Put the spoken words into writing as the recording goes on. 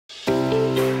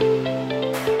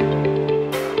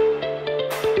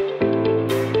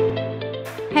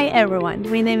everyone,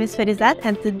 my name is Farizat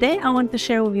and today I want to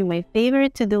share with you my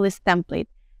favorite to-do list template.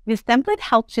 This template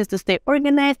helps me to stay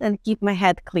organized and keep my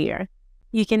head clear.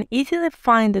 You can easily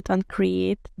find it on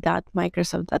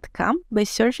create.microsoft.com by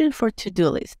searching for to-do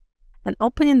list and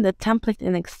opening the template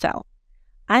in Excel.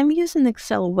 I'm using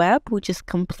Excel Web, which is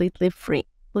completely free.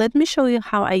 Let me show you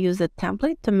how I use the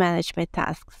template to manage my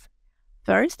tasks.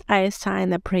 First, I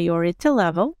assign a priority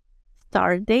level,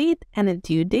 start date, and a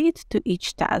due date to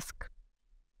each task.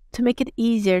 To make it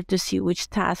easier to see which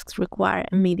tasks require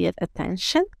immediate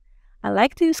attention, I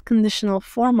like to use conditional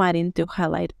formatting to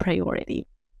highlight priority.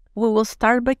 We will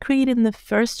start by creating the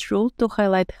first rule to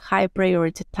highlight high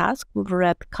priority tasks with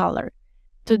red color.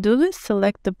 To do this,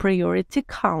 select the priority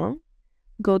column,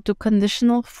 go to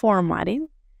conditional formatting,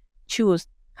 choose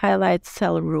highlight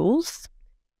cell rules,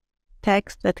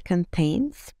 text that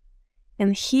contains,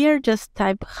 and here just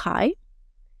type high,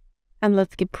 and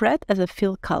let's keep red as a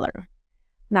fill color.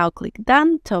 Now click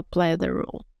Done to apply the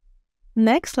rule.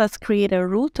 Next, let's create a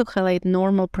rule to highlight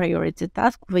normal priority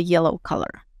task with a yellow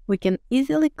color. We can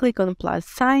easily click on plus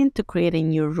sign to create a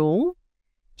new rule.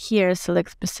 Here,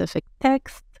 select specific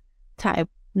text, type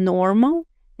normal,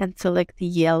 and select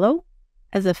yellow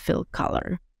as a fill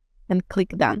color, and click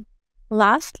Done.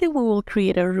 Lastly, we will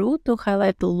create a rule to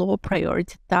highlight the low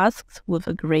priority tasks with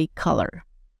a gray color.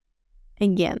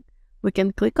 Again, we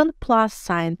can click on plus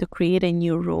sign to create a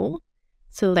new rule,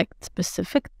 select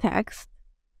specific text,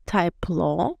 type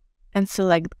low, and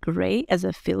select gray as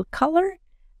a fill color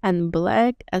and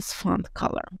black as font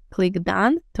color. Click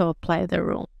Done to apply the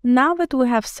rule. Now that we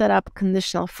have set up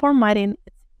conditional formatting,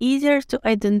 it's easier to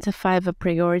identify the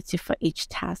priority for each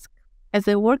task. As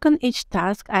I work on each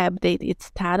task, I update its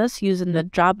status using the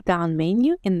drop-down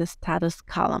menu in the status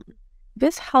column.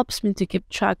 This helps me to keep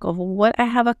track of what I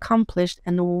have accomplished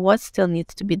and what still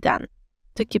needs to be done.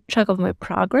 To keep track of my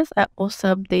progress, I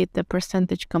also update the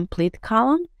percentage complete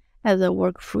column as I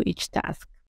work through each task.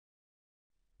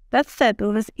 That said,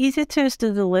 with this easy-to-use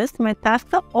to-do list, my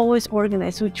tasks are always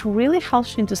organized, which really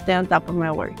helps me to stay on top of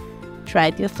my work. Try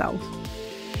it yourself.